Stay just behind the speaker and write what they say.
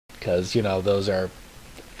because, you know, those are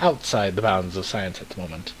outside the bounds of science at the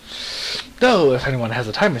moment. Though, if anyone has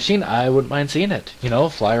a time machine, I wouldn't mind seeing it. You know,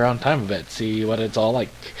 fly around time a bit, see what it's all like.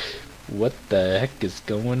 What the heck is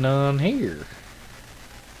going on here?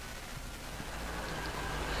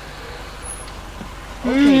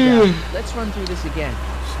 Okay, Doc, let's run through this again.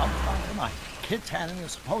 Sometime tonight, Kid Tannen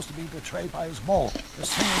is supposed to be betrayed by his mole, the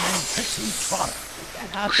singer named Pixie Trotter. That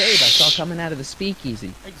hot babe I saw coming out of the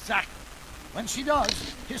speakeasy. Exactly. When she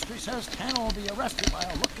does, history says Tannen will be arrested by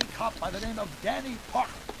a rookie cop by the name of Danny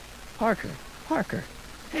Parker. Parker.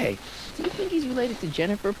 Hey, do you think he's related to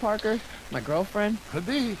Jennifer Parker, my girlfriend? Could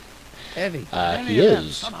be. Heavy. He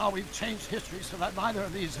is. Somehow we've changed history so that neither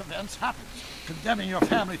of these events happens, condemning your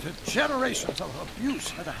family to generations of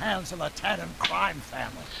abuse at the hands of the Tannen crime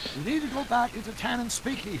family. We need to go back into Tannen's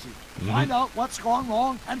speakeasy, find out what's gone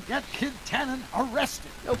wrong, and get Kid Tannen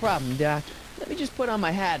arrested. No problem, Doc. Let me just put on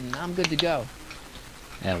my hat and I'm good to go.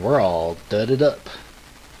 And we're all dudded up.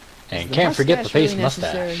 And can't forget the face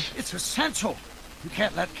mustache. It's essential. You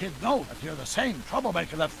can't let Kid know that you're the same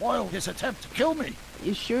troublemaker that foiled his attempt to kill me.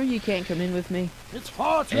 You sure you can't come in with me? It's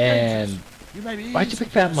far too And dangerous. You may be why'd you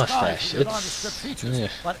pick that mustache?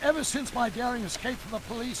 It's... But ever since my daring escape from the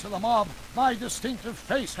police and the mob, my distinctive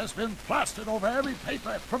face has been plastered over every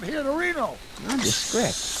paper from here to Reno.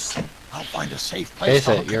 Nondescript. I'll find a safe place.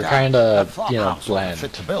 Face it, you're kind of, you know, bland.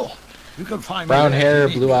 Fit to Bill. You can find brown hair,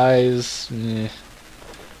 blue eyes.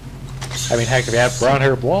 I mean, heck, if you have brown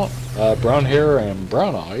hair and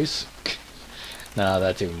brown eyes. No,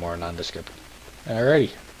 that's even more nondescript. Alrighty.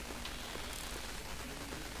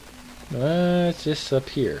 What's this up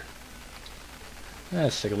here?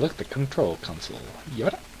 Let's take a look at the control console.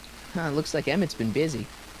 Yep. Looks like Emmett's been busy.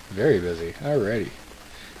 Very busy. Alrighty.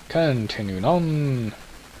 Continuing on.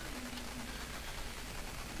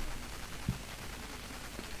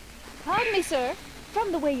 Pardon me, sir.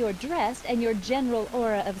 From the way you're dressed and your general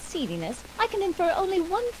aura of seediness, I can infer only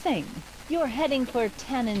one thing. You're heading for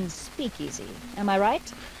Tannen's speakeasy. Am I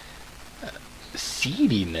right?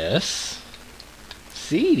 Seediness?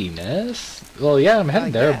 Seediness? Well, yeah, I'm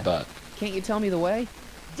heading there, but... Can't you tell me the way?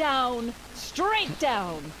 Down. Straight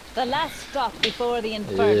down. The last stop before the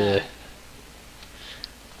Inferno.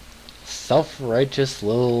 Self-righteous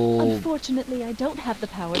little... Unfortunately, I don't have the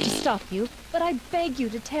power to stop you, but I beg you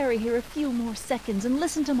to tarry here a few more seconds and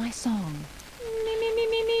listen to my song. Me, me, me,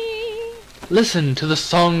 me, me. Listen to the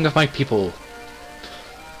song of my people.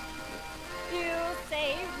 You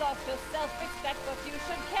say you've lost your self-respect, but you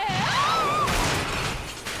should care.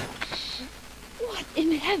 What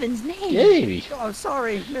in heaven's name? Yay! Oh,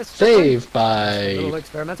 sorry, Mr. Saved by, Little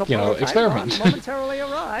experimental you know, experiment. Momentarily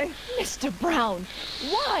awry. Mr. Brown,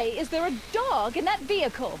 why is there a dog in that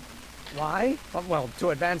vehicle? Why? Well, to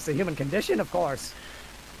advance the human condition, of course.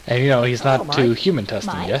 And, you know, he's not Mike. too human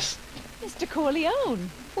testing, Mike? yes? Mr. Corleone,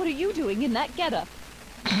 what are you doing in that getup?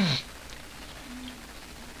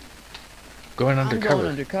 Going I'm undercover. going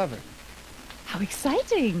undercover. How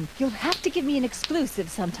exciting! You'll have to give me an exclusive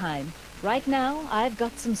sometime. Right now, I've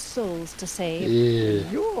got some souls to save. Yeah.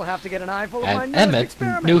 You'll have to get an eyeful of my And newest Emmett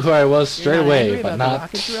experiment. knew who I was You're straight not away, angry but about the not...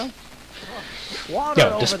 rocket drill? Water Yo,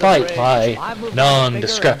 over the despite bridge. my I've moved on to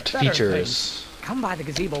nondescript bigger and better features. things. Come by the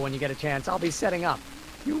gazebo when you get a chance. I'll be setting up.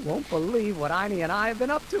 You won't believe what Einie and I have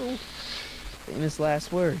been up to. Famous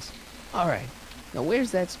last words. Alright, now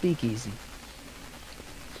where's that speakeasy?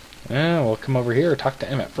 Yeah, we'll come over here and talk to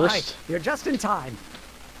Emmett first. Right, you're just in time.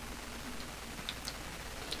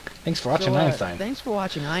 Thanks for watching So, Einstein. Thanks for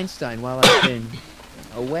watching Einstein while I've been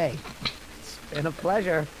away. It's been a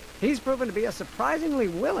pleasure. He's proven to be a surprisingly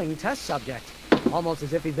willing test subject. Almost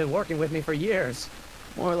as if he's been working with me for years.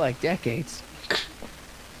 More like decades.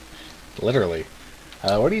 Literally.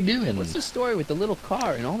 What are you doing? What's the story with the little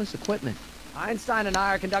car and all this equipment? Einstein and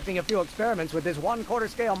I are conducting a few experiments with this 1/4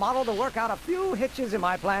 scale model to work out a few hitches in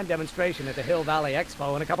my planned demonstration at the Hill Valley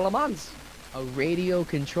Expo in a couple of months. A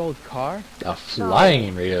radio-controlled car? A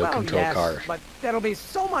flying radio Well, control yes, car. but there'll be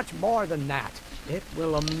so much more than that. It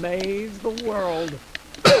will amaze the world.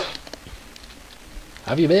 How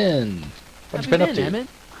have you been? What Have you been up to? Emmett?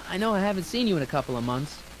 I know I haven't seen you in a couple of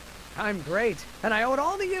months. I'm great, and I owe it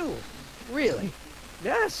all to you. Really?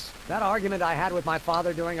 Yes, that argument I had with my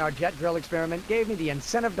father during our jet drill experiment gave me the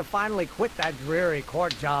incentive to finally quit that dreary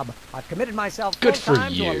court job. I've committed myself Good for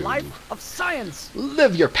full-time to a you. life of science.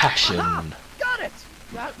 Live your passion. Aha! Got it!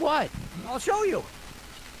 Got what? I'll show you.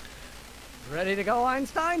 Ready to go,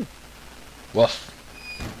 Einstein? Woof.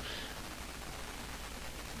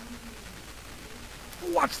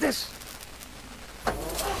 Watch this.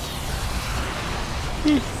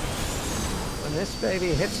 When this baby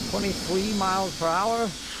hits 23 miles per hour,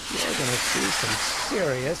 You're gonna see some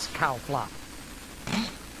serious cow flop.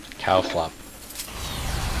 Cow flop.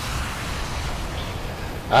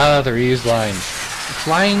 Ah, the reused lines.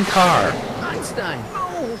 Flying car. Einstein!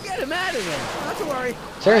 No! Get him out of there! Not to worry.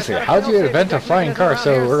 Seriously, I've got how'd you fail-safe invent a eject flying car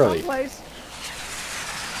mechanism so around here early? someplace.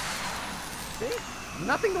 See?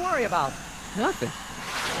 Nothing to worry about. Nothing.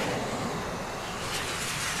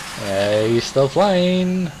 He's still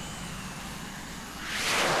flying.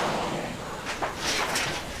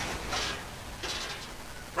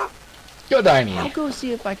 Good, I'll Einie. go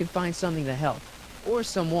see if I can find something to help. Or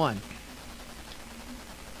someone.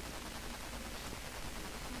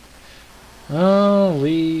 Oh,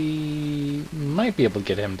 we might be able to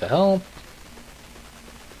get him to help.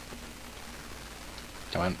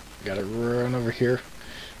 Come on, gotta run over here.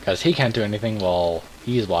 Because he can't do anything while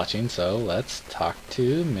he's watching, so let's talk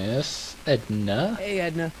to Miss Edna. Hey,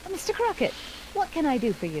 Edna. Mr. Crockett, what can I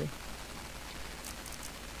do for you?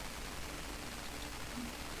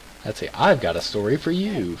 Let's see, I've got a story for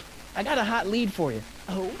you. I got a hot lead for you.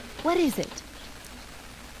 Oh, what is it?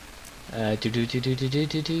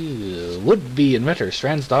 Would-be inventor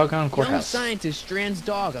strands dog on Young courthouse. scientist strands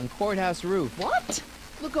dog on courthouse roof. What?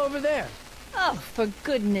 Look over there. Oh, for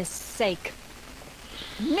goodness sake.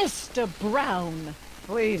 Mr. Brown.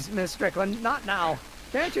 Please, Miss Strickland, not now.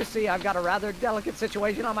 Can't you see I've got a rather delicate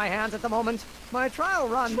situation on my hands at the moment? My trial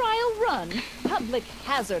run... Trial run. Public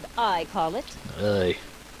hazard, I call it. Ugh.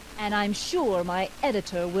 And I'm sure my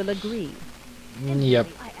editor will agree. Yep,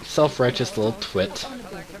 self-righteous little twit.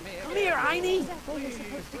 Come here, Einie.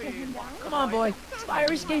 Come on, boy.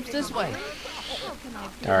 Fire escape's this way.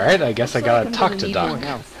 Alright, I guess I gotta I'm talk gonna to need Doc. more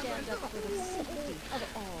help.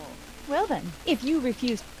 Well then, if you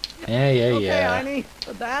refuse... Yeah. Okay, Einie,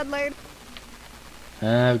 the bad lady...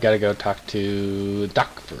 I've gotta go talk to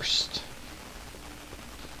Doc first.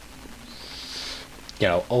 You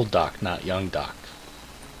know, old Doc, not young Doc.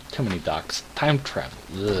 Too many Docs. Time travel.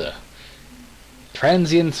 Ugh.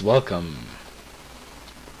 Transients, welcome.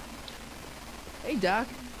 Hey, Doc.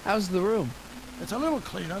 How's the room? It's a little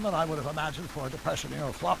cleaner than I would have imagined for a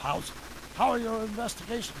Depression-era flop house. How are your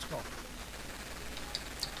investigations going?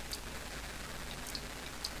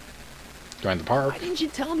 Join the park. Why didn't you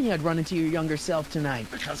tell me I'd run into your younger self tonight?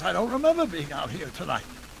 Because I don't remember being out here tonight.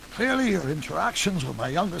 Clearly, your interactions with my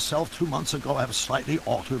younger self 2 months ago have slightly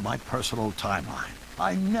altered my personal timeline.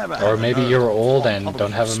 I never had Or the maybe nerve you're to old perform and public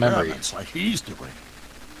don't have a memory. experiments like he's doing.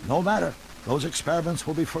 No matter. Those experiments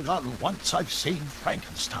will be forgotten once I've seen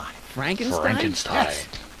Frankenstein. Frankenstein? Frankenstein. Yes.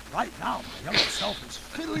 Right now, my younger self is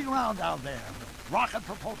fiddling around down there with rocket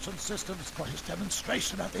propulsion systems for his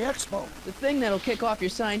demonstration at the expo. The thing that'll kick off your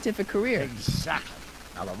scientific career. Exactly.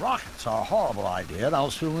 Now, the rockets are a horrible idea, and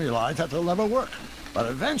I'll soon realize that they'll never work. But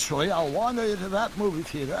eventually, I'll wander into that movie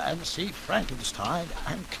theater and see Frankenstein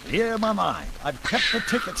and clear my mind. I've kept the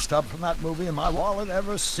ticket stub from that movie in my wallet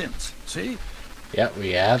ever since. See? Yeah,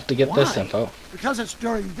 we have to get this Why? info. Because it's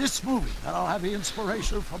during this movie that I'll have the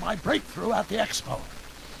inspiration for my breakthrough at the expo.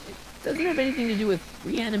 Doesn't have anything to do with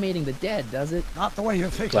reanimating the dead, does it? Not the way you're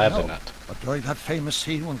thinking, Gladly no. not. But during that famous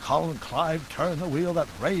scene when Colin and Clive turned the wheel that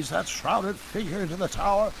raised that shrouded figure into the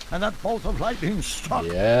tower, and that bolt of lightning struck.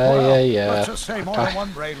 Yeah. Let's just say more than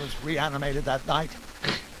one brain was reanimated that night.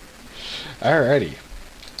 Alrighty.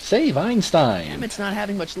 Save Einstein. Emmett's not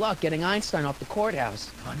having much luck getting Einstein off the courthouse.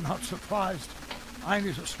 I'm not surprised.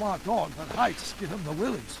 Einie's a smart dog, but heights give him the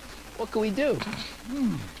willies. What can we do?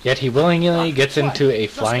 Yet he willingly gets into a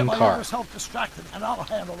Just flying get my car. younger self distracted, and I'll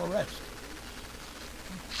handle the rest.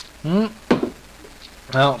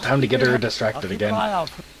 Well, time to get her I'll distracted keep an eye again. out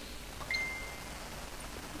for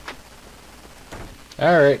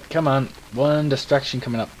Alright, come on. One distraction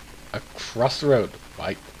coming up. Across the road.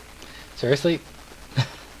 Why? Seriously?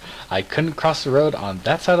 I couldn't cross the road on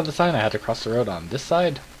that side of the sign. I had to cross the road on this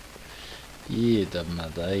side. Yeah, the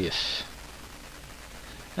mother-ish.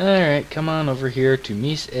 Alright, come on over here to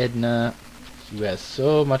Miss Edna, who has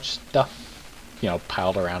so much stuff, you know,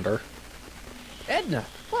 piled around her. Edna.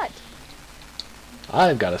 What?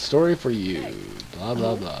 I've got a story for you. Blah,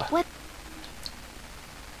 blah, blah. What?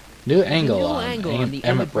 New There's a angle new on angle on the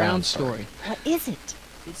Emmett Brown story. What is it?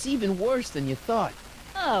 It's even worse than you thought.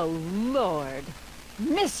 Oh, Lord.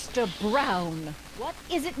 Mr. Brown. What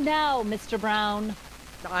is it now, Mr. Brown?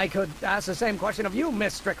 I could ask the same question of you,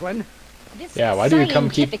 Miss Strickland. This Yeah, why do you come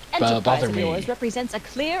keep, scientific enterprise bother of me? yours represents a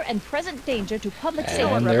clear and present danger to public And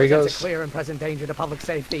safety. there he Represents goes. a clear and present danger to public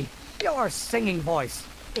safety. Your singing voice.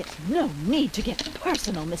 There's no need to get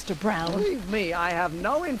personal, Mr. Brown. Believe me, I have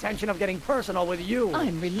no intention of getting personal with you.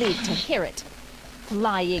 I'm relieved to hear it.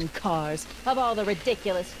 Flying cars. Of all the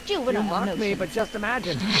ridiculous juvenile You mock me, notions. but just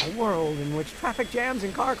imagine a world in which traffic jams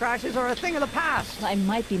and car crashes are a thing of the past. I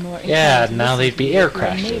might be more Yeah, inclined to now listen they'd to be you air if your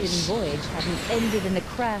maiden crashes. voyage hadn't ended in a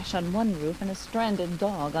crash on one roof and a stranded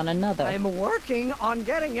dog on another. I'm working on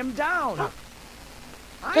getting him down.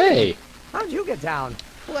 Hey, How'd you get down?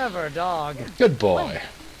 Clever dog. good boy.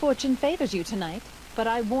 Fortune favors you tonight, but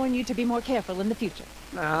I warn you to be more careful in the future.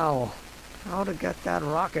 Now, how to get that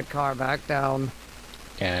rocket car back down?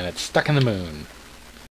 And it's stuck in the moon.